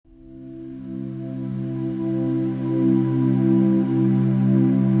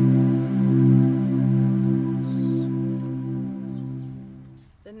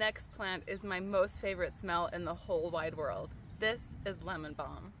plant is my most favorite smell in the whole wide world. This is lemon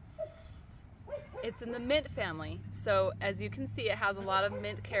balm. It's in the mint family, so as you can see, it has a lot of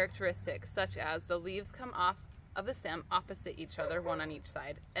mint characteristics, such as the leaves come off of the stem opposite each other, one on each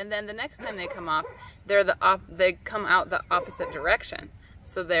side, and then the next time they come off, they come out the opposite direction.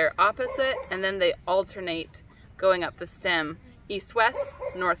 So they're opposite, and then they alternate going up the stem, east-west,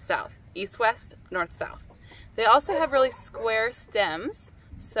 north-south, east-west, north-south. They also have really square stems,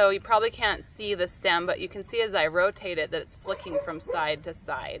 so you probably can't see the stem, but you can see as I rotate it that it's flicking from side to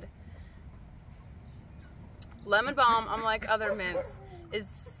side. Lemon balm, unlike other mints, is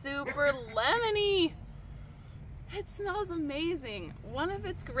super lemony. It smells amazing. One of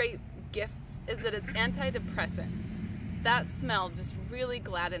its great gifts is that it's antidepressant. That smell just really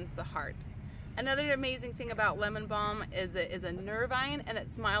gladdens the heart. Another amazing thing about lemon balm is it is a nervine and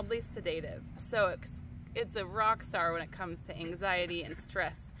it's mildly sedative. So it's a rock star when it comes to anxiety and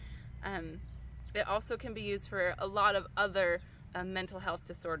stress. It also can be used for a lot of other mental health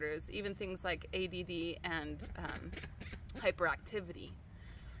disorders, even things like ADD and hyperactivity.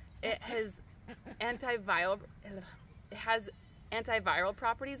 It has antiviral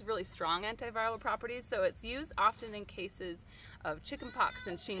properties, really strong antiviral properties, so it's used often in cases of chickenpox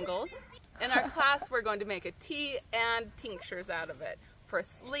and shingles. In our class, we're going to make a tea and tinctures out of it for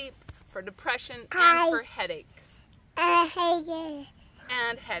sleep, for depression, and for headaches.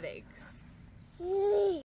 And headaches.